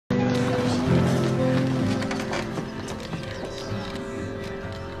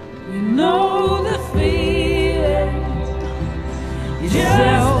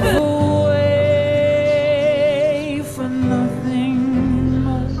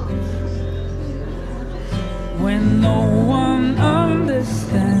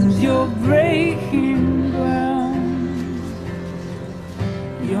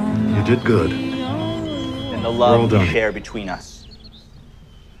did good. And the love we share between us.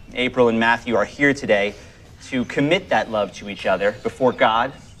 April and Matthew are here today to commit that love to each other before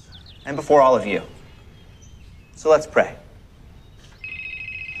God and before all of you. So let's pray.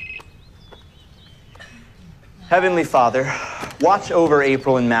 Heavenly Father, watch over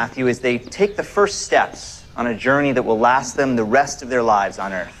April and Matthew as they take the first steps on a journey that will last them the rest of their lives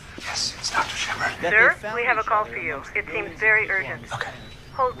on Earth. Yes, it's Dr. Shepard. Sir, we have a call for you. It seems very urgent. Okay.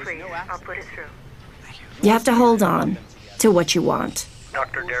 Hold, please. I'll put it through. You have to hold on to what you want.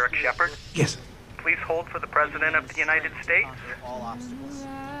 Dr. Derek Shepard? Yes. Please hold for the President of the United States.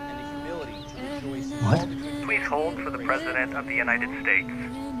 What? Please hold for the President of the United States.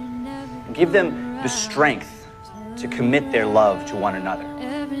 Give them the strength to commit their love to one another.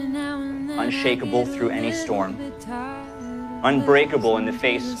 Unshakable through any storm. Unbreakable in the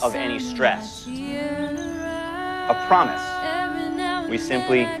face of any stress. A promise we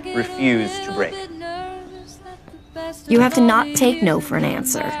simply refuse to break. You have to not take no for an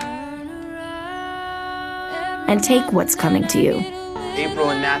answer. And take what's coming to you. April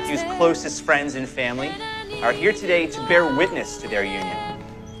and Matthew's closest friends and family are here today to bear witness to their union.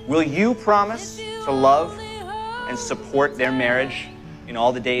 Will you promise to love and support their marriage in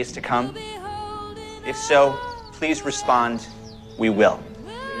all the days to come? If so, please respond, we will.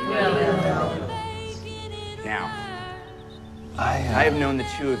 Now, I have known the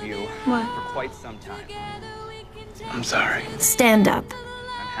two of you for quite some time. I'm sorry. Stand up.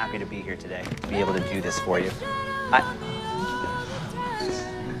 I'm happy to be here today, to be able to do this for you. I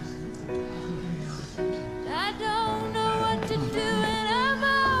don't know what to do, and I'm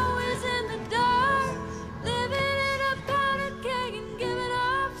always in the dark, living in a powder keg and giving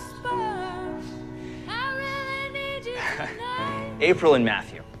off sparks. I really need you tonight. April and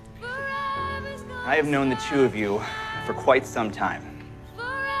Matthew, I have known the two of you for quite some time.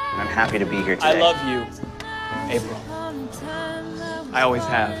 And I'm happy to be here today. I love you, April. I always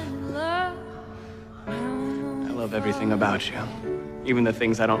have. I love everything about you. Even the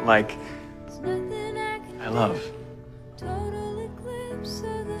things I don't like, I love.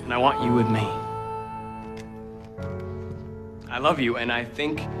 And I want you with me. I love you, and I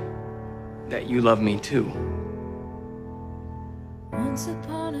think that you love me too. Once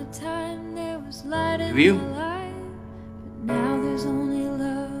upon a time there was light in Do you? the light, but now there's only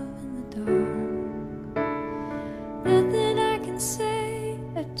love in the dark. Nothing I can say,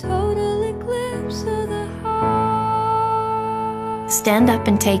 a total eclipse of the heart. Stand up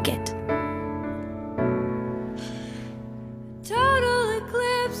and take it.